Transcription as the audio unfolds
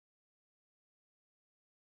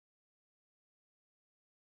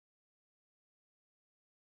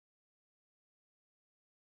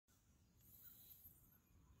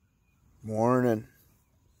Morning.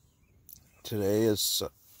 Today is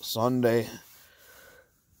Sunday.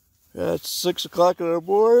 It's 6 o'clock in the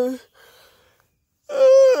morning.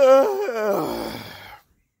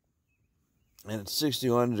 And it's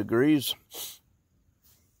 61 degrees.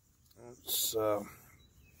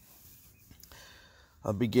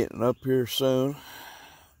 I'll be getting up here soon.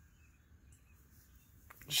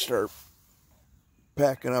 Start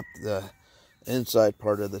packing up the inside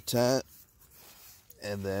part of the tent.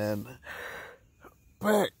 And then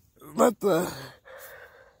let the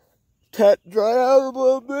tent dry out a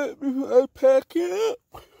little bit before I pack it up.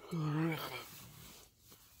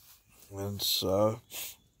 And so,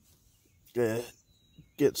 get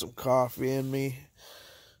some coffee in me,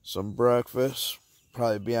 some breakfast,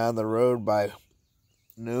 probably be on the road by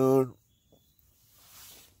noon.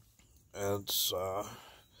 And so,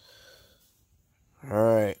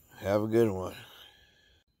 alright, have a good one.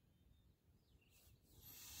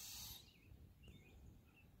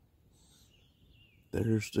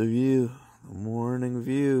 There's the view, the morning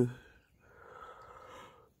view.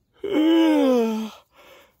 Yeah,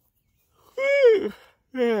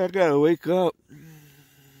 I gotta wake up.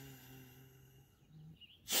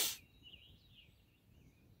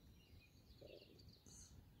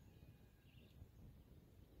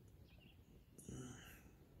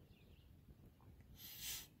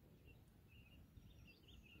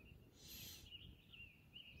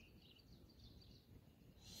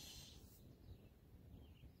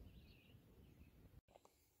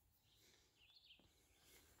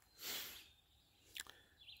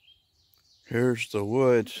 Here's the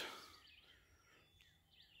woods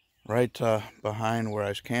right behind where I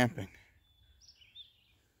was camping.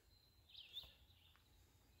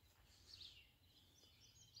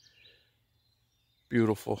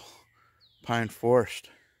 Beautiful pine forest.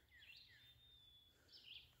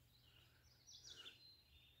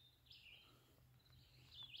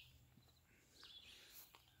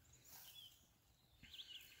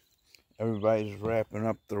 Everybody's wrapping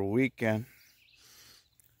up their weekend.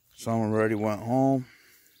 Some already went home.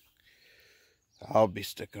 I'll be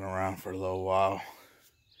sticking around for a little while.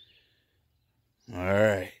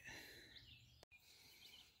 Alright.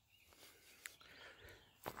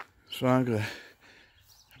 So I'm going to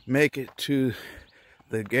make it to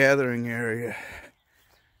the gathering area.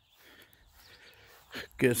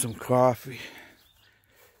 Get some coffee.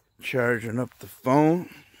 Charging up the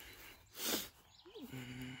phone.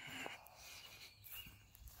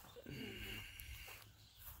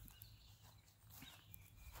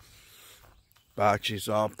 Boxy's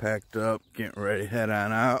all packed up, getting ready to head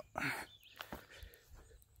on out.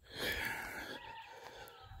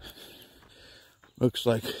 Looks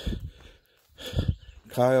like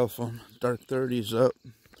Kyle from Dark 30's up. I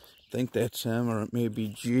think that's him, or it may be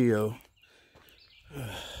Geo.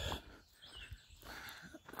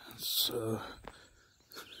 So,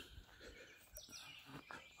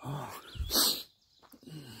 oh.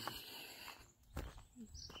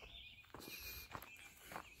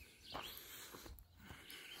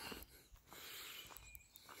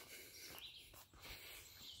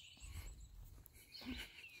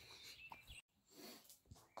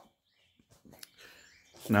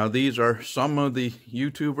 Now these are some of the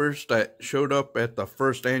YouTubers that showed up at the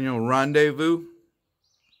first annual Rendezvous.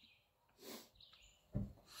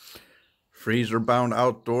 Freezer Bound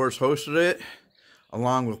Outdoors hosted it,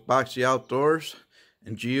 along with Boxy Outdoors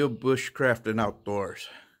and Geo Bushcrafting Outdoors.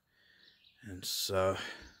 And so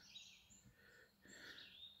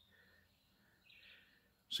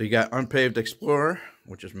you got Unpaved Explorer,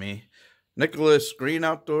 which is me, Nicholas Green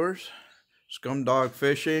Outdoors, Scumdog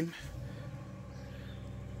Fishing,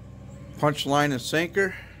 Punchline and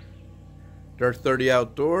Sinker, Dark 30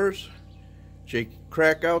 Outdoors, Jake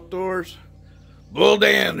Crack Outdoors, Bull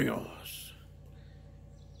Daniels,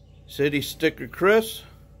 City Sticker Chris,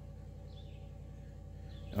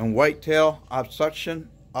 and Whitetail Obstruction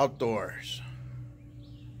Outdoors.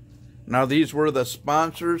 Now these were the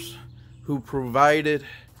sponsors who provided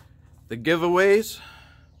the giveaways.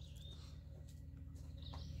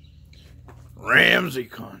 Ramsey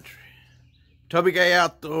Country, Tubby Guy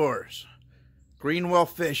Outdoors, Greenwell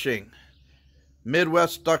Fishing,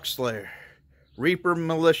 Midwest Duck Slayer, Reaper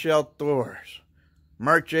Militia Outdoors,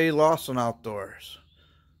 Mark J. Lawson Outdoors,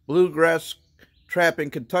 Bluegrass Trapping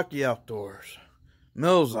Kentucky Outdoors,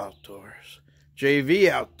 Mills Outdoors, JV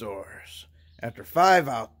Outdoors, After 5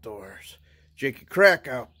 Outdoors, Jakey Crack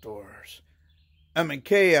Outdoors,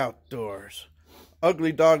 M&K Outdoors,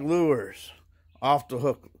 Ugly Dog Lures, Off the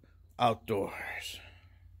Hook Outdoors.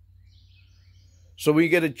 So when you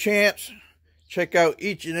get a chance, check out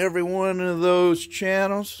each and every one of those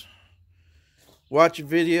channels. Watch a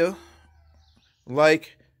video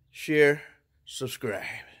like, share, subscribe.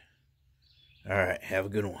 All right, have a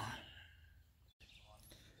good one.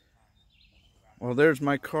 Well, there's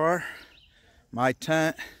my car, my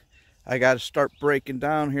tent. I got to start breaking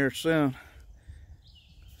down here soon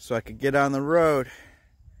so I could get on the road.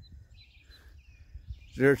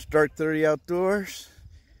 There's Dark 30 Outdoors.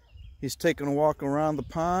 He's taking a walk around the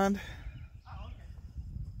pond.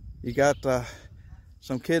 You got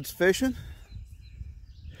some kids fishing.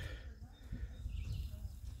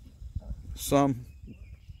 Some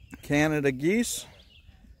Canada geese.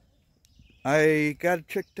 I gotta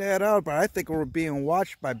check that out, but I think we're being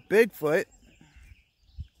watched by Bigfoot.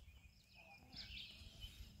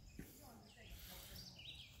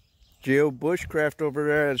 Geo Bushcraft over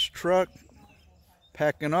there at his truck,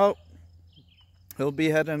 packing up. He'll be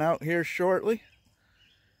heading out here shortly.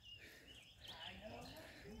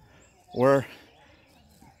 We're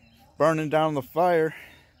burning down the fire,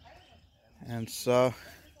 and so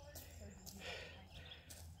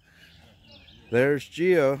there's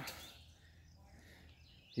Geo.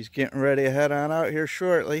 He's getting ready to head on out here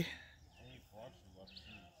shortly.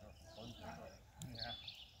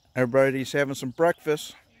 Everybody's having some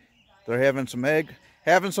breakfast. They're having some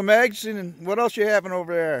eggs, and what else you having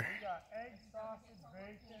over there? We got egg, sausage,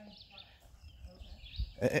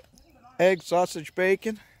 bacon. Egg, sausage,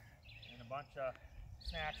 bacon. And a bunch of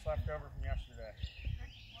snacks left over from yesterday.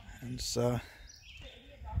 And so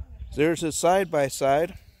there's his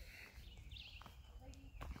side-by-side.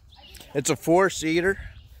 It's a 4-seater.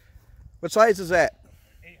 What size is that?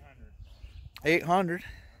 800. 800.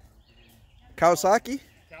 Kawasaki?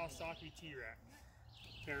 Kawasaki T-Rex.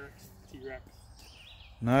 T-Rex.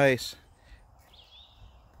 Nice.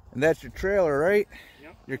 And that's your trailer, right?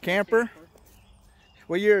 Yep. Your camper?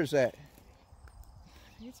 What year is that?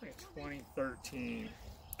 I think it's like 2013.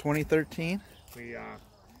 2013?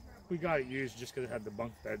 We got it used just because it had the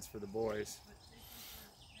bunk beds for the boys.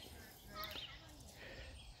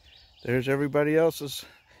 There's everybody else's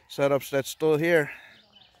setups that's still here.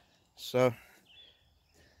 So,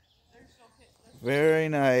 very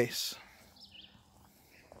nice.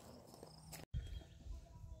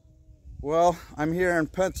 Well, I'm here in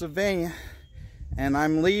Pennsylvania, and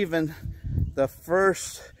I'm leaving the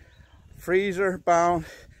first freezer-bound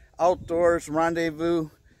outdoors Rendezvous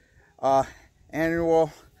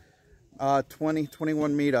annual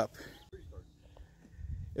 2021 meetup.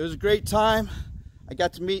 It was a great time. I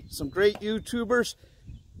got to meet some great YouTubers.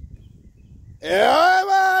 I'm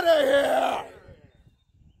out of here!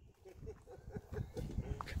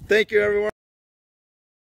 Thank you, everyone.